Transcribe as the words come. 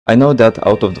I know that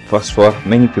out of the first 4,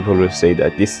 many people will say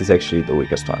that this is actually the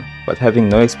weakest one, but having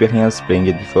no experience playing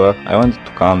it before, I wanted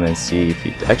to come and see if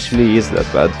it actually is that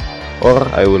bad, or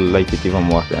I will like it even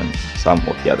more than some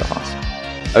of the other ones.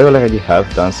 I already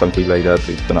have done something like that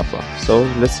with FNAF 4, so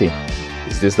let's see.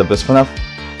 Is this the best FNAF?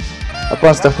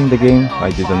 Upon starting the game,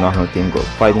 I did the normal thing of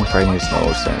fighting tiny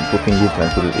snows and cooking it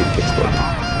until it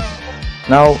exploded.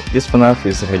 Now, this FNAF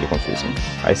is really confusing.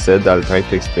 I said I'll try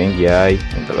to explain the AI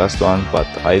in the last one, but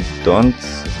I don't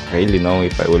really know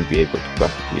if I will be able to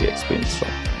perfectly explain this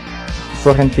one.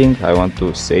 Before anything, I want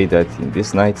to say that in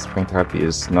this night, Springtrap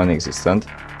is non-existent,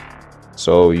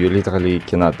 so you literally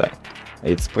cannot die.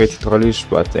 It's pretty trollish,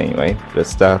 but anyway,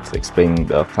 let's start explaining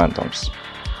the phantoms.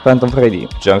 Phantom Freddy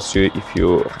jumps you if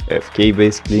you're AFK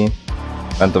basically.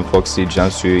 Phantom Foxy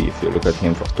jumps you if you look at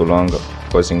him for too long,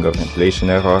 causing a ventilation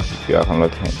error if you are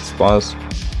unlocking his spawns.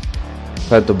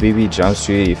 Phantom BB jumps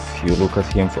you if you look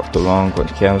at him for too long on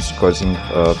cams, causing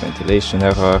a ventilation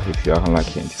error if you are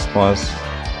unlocking his spawns.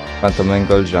 Phantom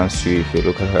Angle jumps you if you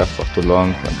look at her for too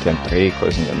long on cam 3,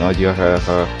 causing an audio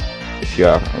error if you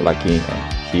are unlucky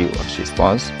and he or she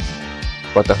spawns.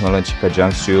 Technologica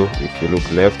jumps you if you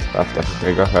look left after you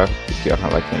trigger her if you are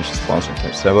unlucky and she spawns on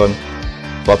cam 7.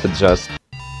 Puppet just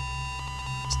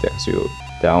stares you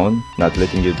down, not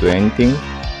letting you do anything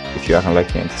if you are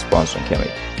unlucky and he spawns on cam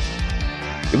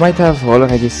 8. You might have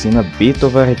already seen a bit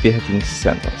of a repeating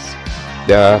sentence.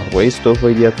 There are ways to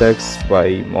avoid the attacks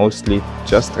by mostly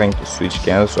just trying to switch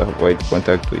cams or avoid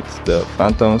contact with the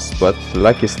phantoms, but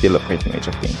luck is still a pretty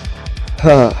major thing.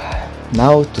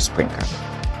 Now to Springtrap.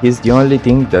 He's the only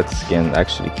thing that can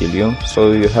actually kill you,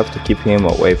 so you have to keep him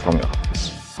away from your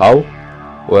office. How?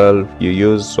 Well, you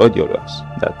use audio lures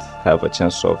that have a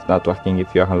chance of not working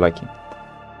if you are unlucky.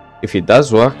 If it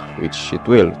does work, which it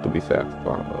will to be fair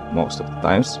for most of the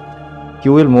times, he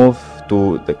will move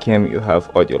to the cam you have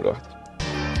audio lured.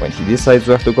 When he decides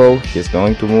where to go, he's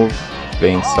going to move,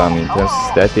 playing some intense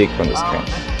static on the screen.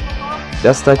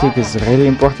 That static is really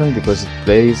important because it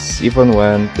plays even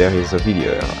when there is a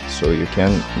video error, so you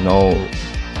can know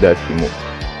that he moved.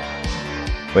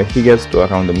 When he gets to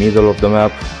around the middle of the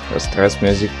map, a stress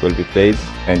music will be played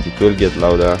and it will get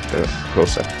louder the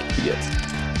closer he gets.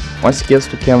 Once he gets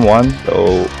to cam 1,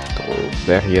 though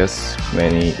through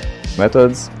many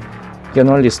methods, you can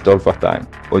only stall for time,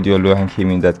 audio luring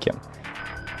him in that cam.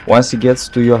 Once he gets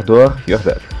to your door, you're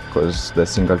dead, because the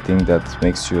single thing that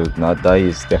makes you not die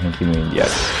is staring him in the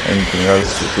eyes. Anything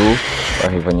else you do,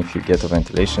 or even if you get a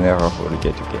ventilation error, will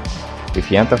get you killed. If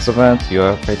he enters the vent, you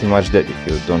are pretty much dead if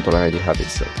you don't already have it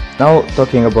set. Now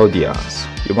talking about the errors.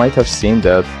 You might have seen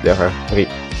that there are 3.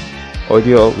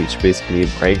 Audio, which basically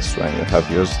breaks when you have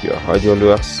used your audio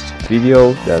lures,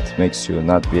 video, that makes you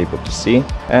not be able to see,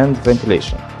 and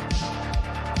ventilation.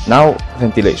 Now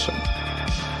ventilation.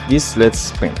 This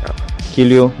lets Springtrap kill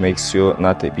you, makes you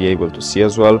not be able to see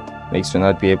as well, makes you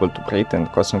not be able to breathe and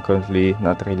consequently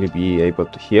not really be able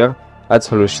to hear, adds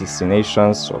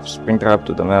hallucinations of Springtrap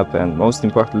to the map, and most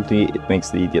importantly, it makes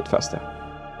the idiot faster.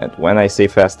 And when I say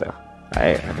faster,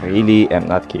 I really am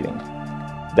not kidding.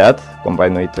 That,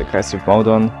 combined with aggressive mode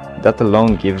on, that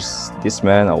alone gives this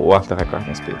man a world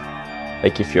recording speed.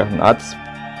 Like if you're not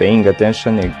paying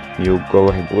attention and you go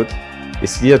reboot,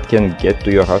 this idiot can get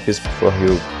to your office before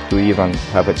you do even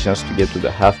have a chance to get to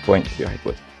the half point of your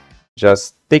reboot.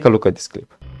 Just take a look at this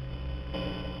clip.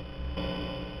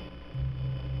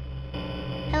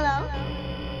 Hello?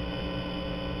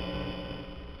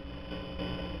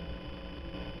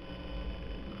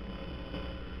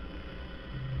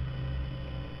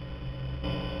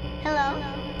 Hello?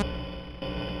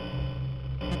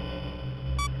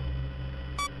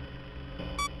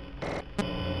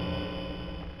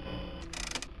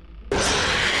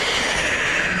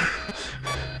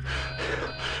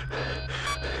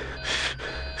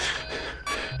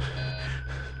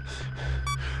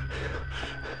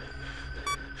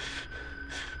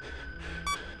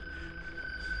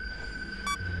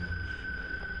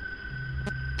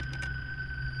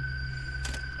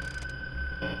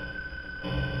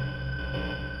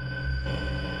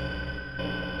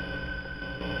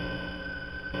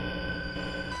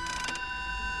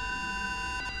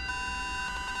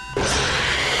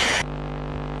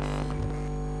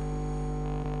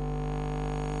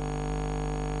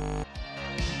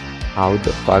 How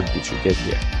the fuck did you get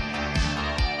here?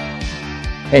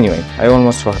 Anyway, I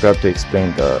almost forgot to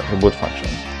explain the reboot function.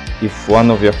 If one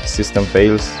of your system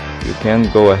fails, you can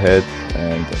go ahead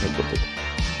and reboot it.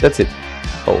 That's it.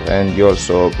 Oh, and you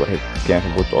also can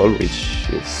reboot all, which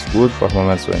is good for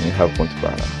moments when you have multiple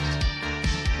errors.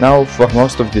 Now, for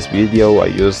most of this video I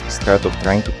used the strat of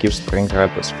trying to keep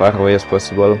Springtrap as far away as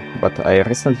possible, but I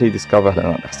recently discovered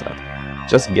another strat.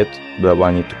 Just get the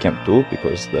bunny to Camp 2,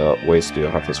 because the ways to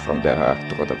your office from there are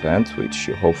through the vent, which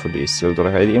you hopefully sealed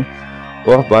already,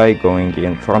 or by going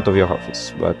in front of your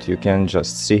office, but you can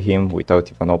just see him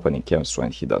without even opening cams when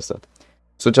he does that.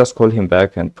 So just call him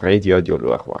back and pray the audio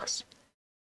lure works.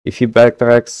 If he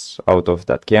backtracks out of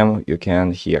that cam, you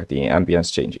can hear the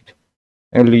ambience changing.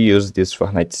 I only use this for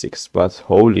night 6, but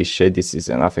holy shit, this is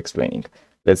enough explaining.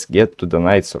 Let's get to the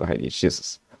nights already,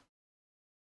 Jesus.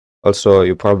 Also,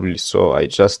 you probably saw I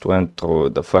just went through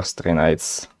the first 3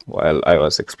 nights while I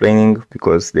was explaining,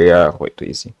 because they are way too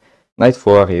easy. Night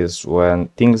 4 is when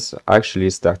things actually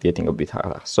start getting a bit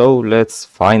harder, so let's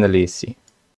finally see.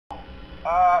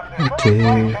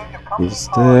 Okay, he's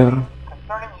there.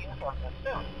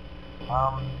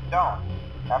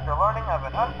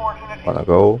 Wanna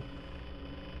go?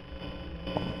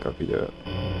 Copy the...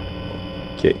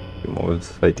 Okay, we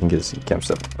moved. I think it's in camp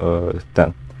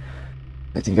 10.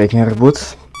 I think I can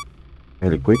reboot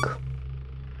really quick.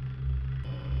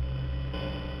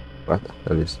 What the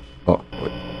hell is... Oh,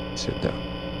 wait, sit there.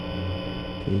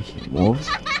 Okay, he moves.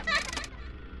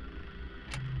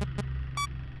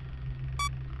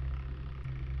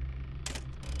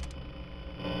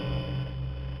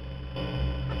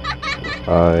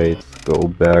 Right, go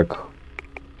back.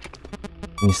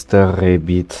 Mr.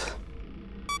 Rabbit.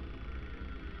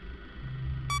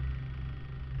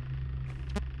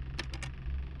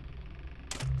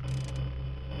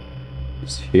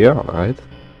 He's here, right?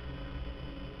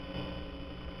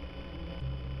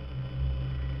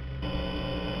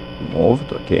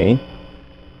 Moved, okay.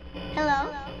 Hello.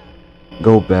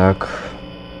 Go back.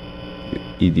 You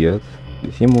idiot.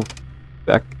 Did he move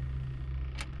back?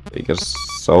 I guess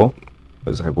so.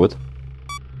 Was reboot.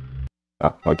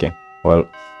 Ah, okay. Well,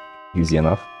 easy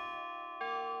enough.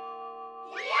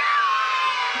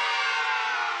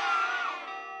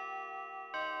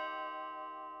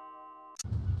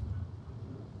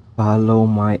 Follow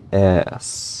my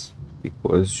ass,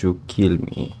 because you kill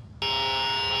me.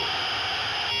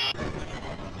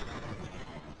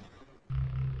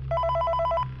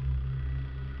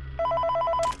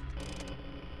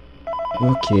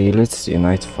 Okay, let's see,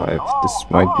 night 5. This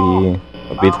might be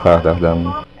a bit harder than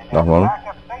normal.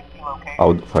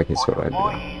 How the fuck is your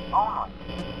idea?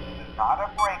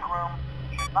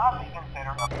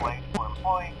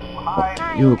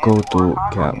 You go to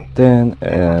camp 10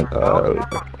 and I'll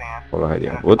already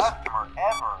on wood.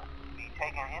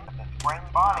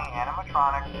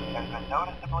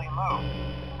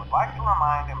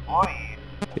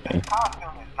 Okay.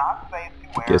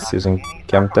 Guess using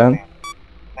camp 10.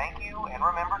 Thank you, and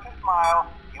remember to smile.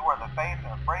 You are the face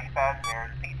of Freddy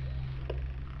Fazbear's Pizza.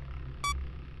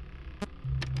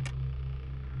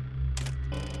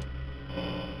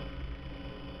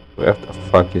 Where the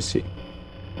fuck is he?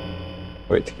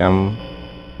 Wait, cam...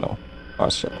 No. Oh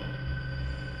shit.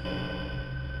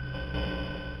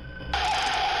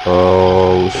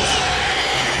 Oh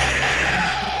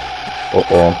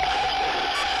uh-oh.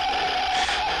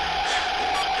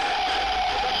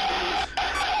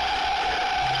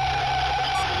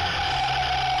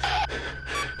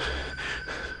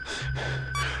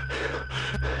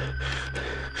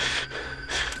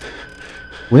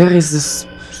 Where is this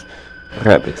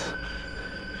rabbit?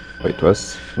 Wait,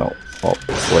 was? No. Oh,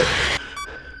 wait.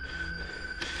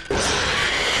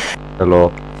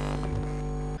 Hello.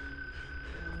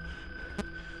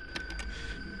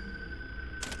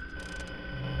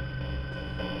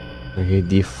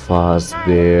 Freddy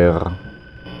Fazbear.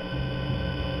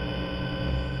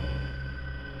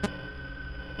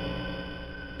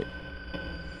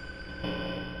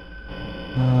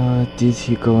 Did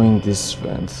he go in this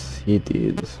vent? He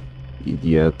did.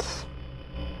 Idiot.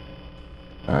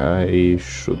 I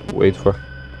should wait for...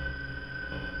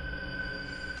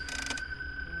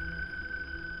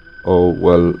 Oh,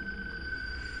 well...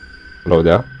 Hello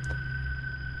there.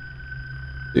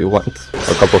 Do you want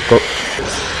a cup of coffee?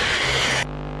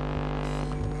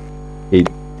 He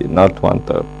did not want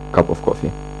a cup of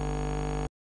coffee.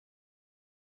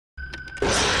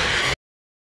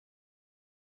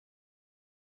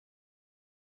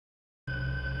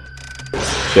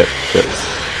 Shit, shit.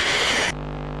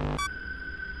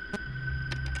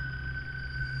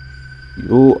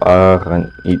 You are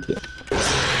an idiot.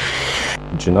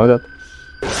 Did you know that?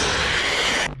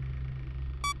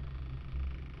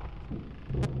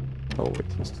 Oh wait,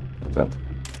 it's a vent.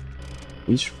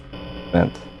 Which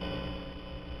vent?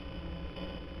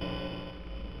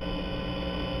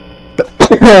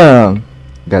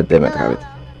 God damn it, Rabbit.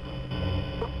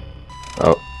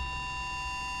 Oh.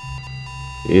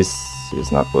 This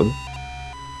is not good.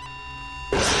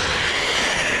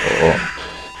 Oh.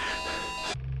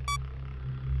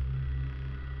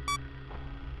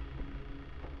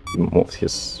 He moved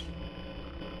his...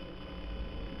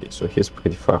 Okay, so he's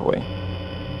pretty far away.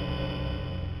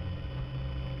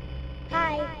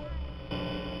 Hi.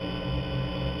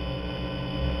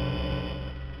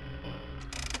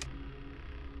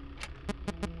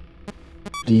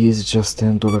 Please just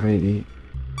stand already.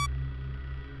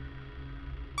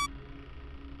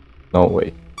 No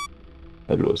way.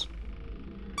 I lose.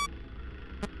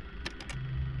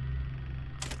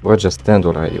 Bro, just stand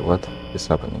already. What is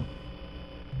happening?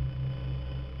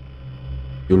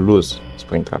 You lose,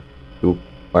 Springtrap. You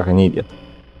are an idiot.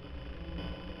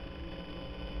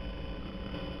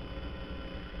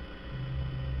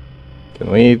 Can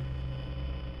we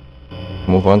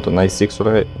move on to night 6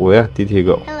 already? Where did he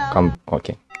go? Hello. Come,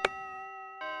 okay.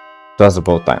 It was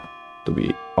about time, to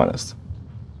be honest.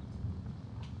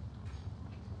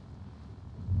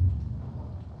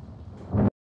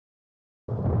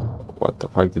 What the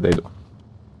fuck did I do?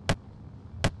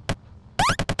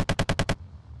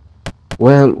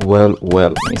 Well,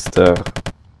 Mr.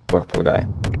 Purple guy.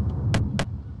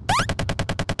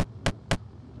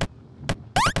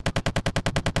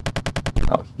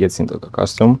 Now he gets into the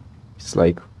costume. He's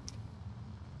like,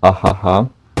 ha ha ha,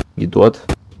 idiot.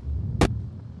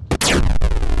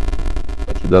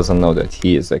 But he doesn't know that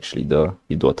he is actually the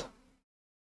idiot.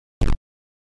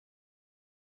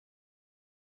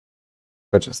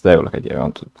 But just die already, I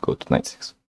want to go to night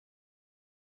 6.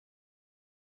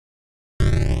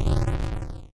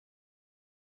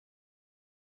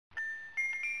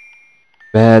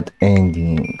 Bad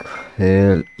ending.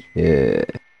 Hell yeah.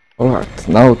 Alright,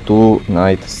 now to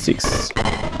night 6.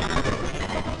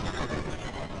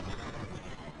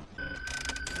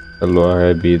 Hello,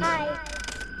 Rabbit. Hi.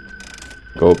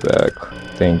 Go back.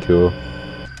 Thank you.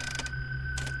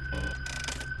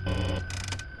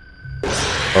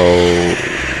 Oh.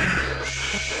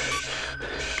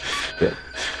 Shit.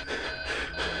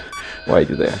 Why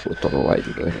did I put on? Why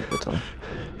did I put on?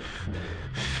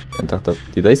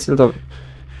 Did I seal the...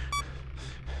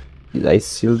 Did I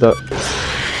seal the...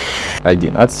 I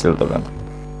did not seal the vent.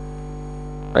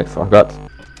 I forgot.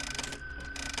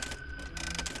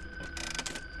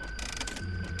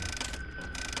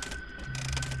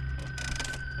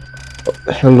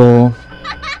 Oh, hello.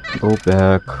 Go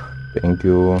back. Thank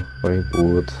you. Very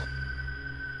good.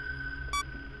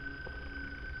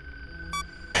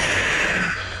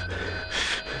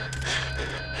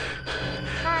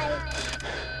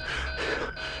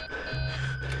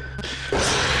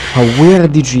 Where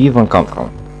did you even come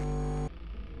from?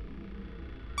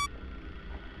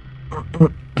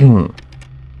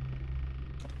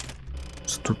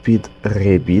 Stupid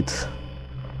rabbit.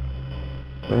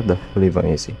 Where the hell even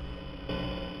is he?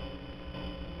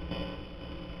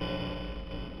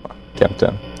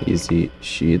 Captain, easy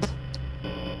shit.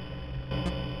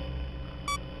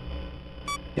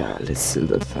 Yeah, let's seal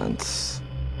that fence.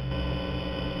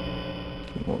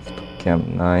 Move to Camp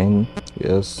 9.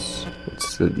 Yes,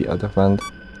 let's seal the other vent.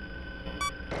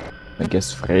 I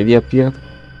guess Freddy appeared.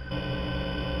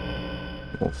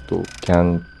 Move to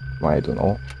Camp... I don't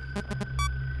know.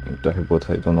 But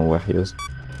I don't know where he is.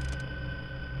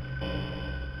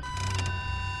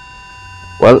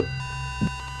 Well...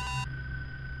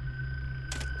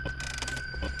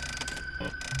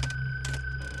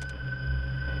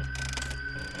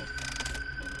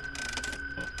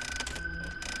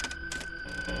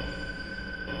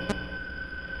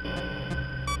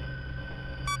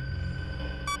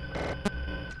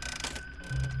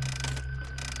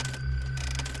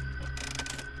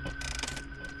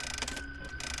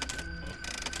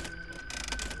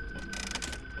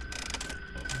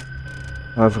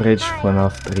 Average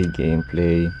FNAF 3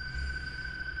 gameplay.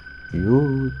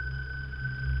 You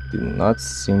did not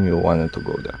seem you wanted to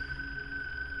go there.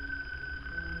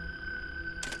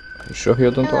 Are you sure you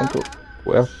don't want to?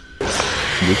 Well,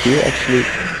 did you actually?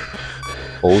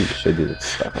 Holy shit, did it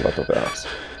start a lot of errors.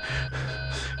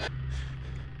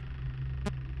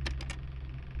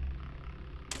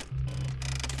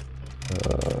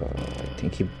 I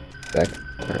think he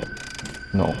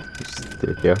backtracked. No, he's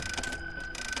still here.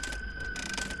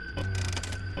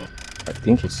 I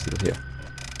think it's still here.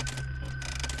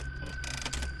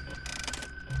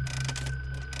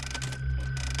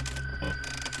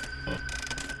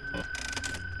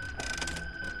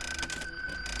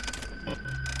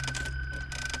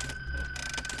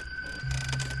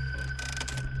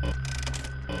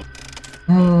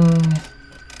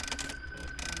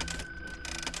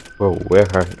 Well, where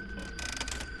are you?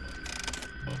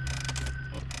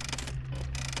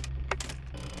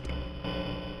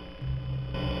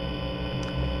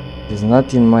 He's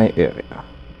not in my area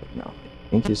right now. I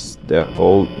think he's there.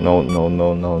 Oh, no, no,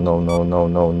 no, no, no, no, no,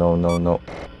 no, no, no, no.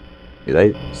 Did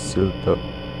I seal the...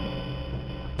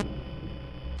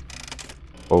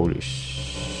 Holy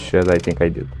shit, I think I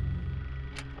did.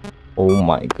 Oh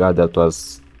my god, that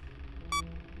was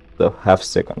the half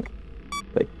second.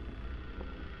 Like,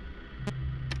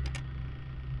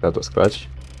 that was clutch.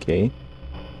 Okay.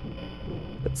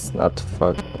 That's not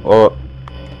fuck. Oh,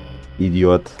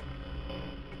 idiot.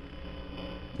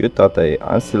 You thought I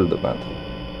unsealed the vent.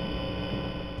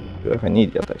 You're an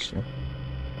idiot, actually.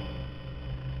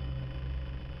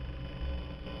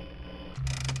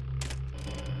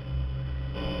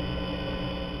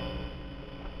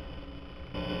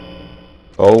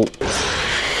 Oh.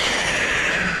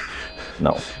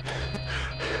 No.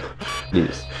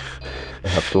 Please. I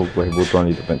have to reboot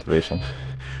only the ventilation.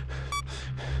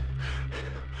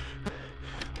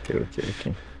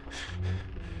 Okay.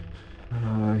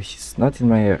 He's not in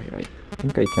my area. I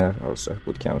think I can also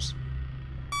put cams.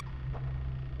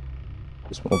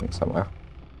 He's moving somewhere.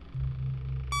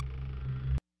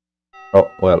 Oh,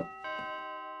 well.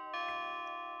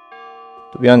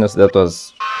 To be honest, that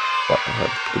was... What the hell?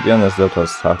 To be honest, that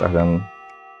was harder than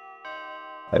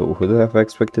I would have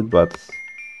expected, but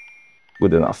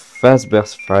good enough. Fast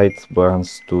Bear's Fright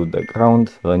burns to the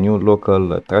ground. A new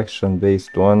local attraction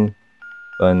based on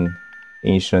an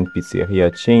ancient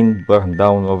pizzeria chain burned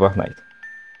down overnight.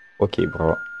 Okay,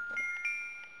 bro.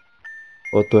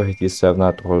 Authorities have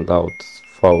not rolled out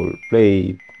foul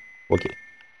play. Okay.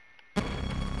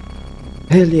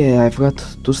 Hell yeah, I've got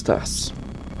 2 stars.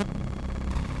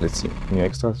 Let's see. New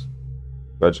extras.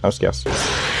 Got jump scares.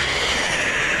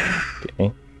 Okay.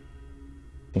 I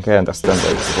think I understand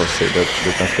why people say that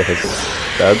the jump scare is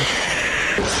bad.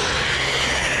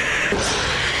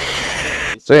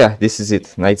 So yeah, this is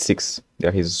it. Night 6.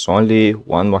 There is only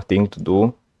one more thing to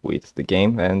do with the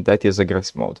game, and that is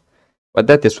aggressive mode. But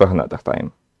that is for another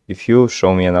time, if you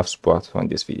show me enough support on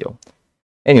this video.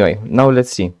 Anyway, now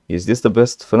let's see. Is this the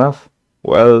best FNAF?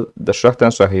 Well, the short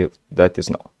answer here, that is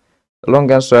no. The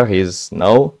long answer is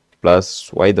no,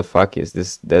 plus why the fuck is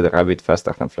this dead rabbit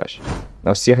faster than Flash?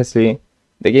 Now seriously,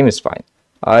 the game is fine.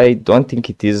 I don't think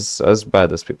it is as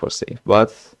bad as people say,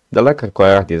 but the lag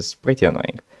required is pretty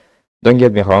annoying. Don't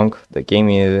get me wrong, the game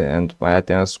and my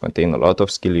items contain a lot of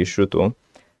skill issue too,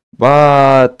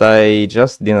 but I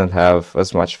just didn't have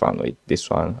as much fun with this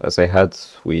one as I had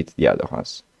with the other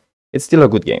ones. It's still a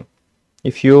good game.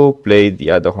 If you played the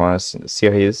other ones in the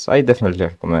series, I definitely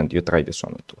recommend you try this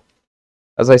one too.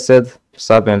 As I said,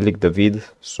 sub and leak the vid,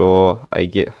 so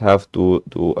I have to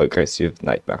do aggressive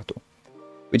nightmare too,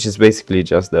 which is basically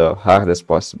just the hardest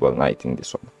possible night in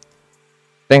this one.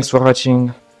 Thanks for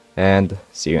watching, and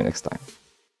see you next time.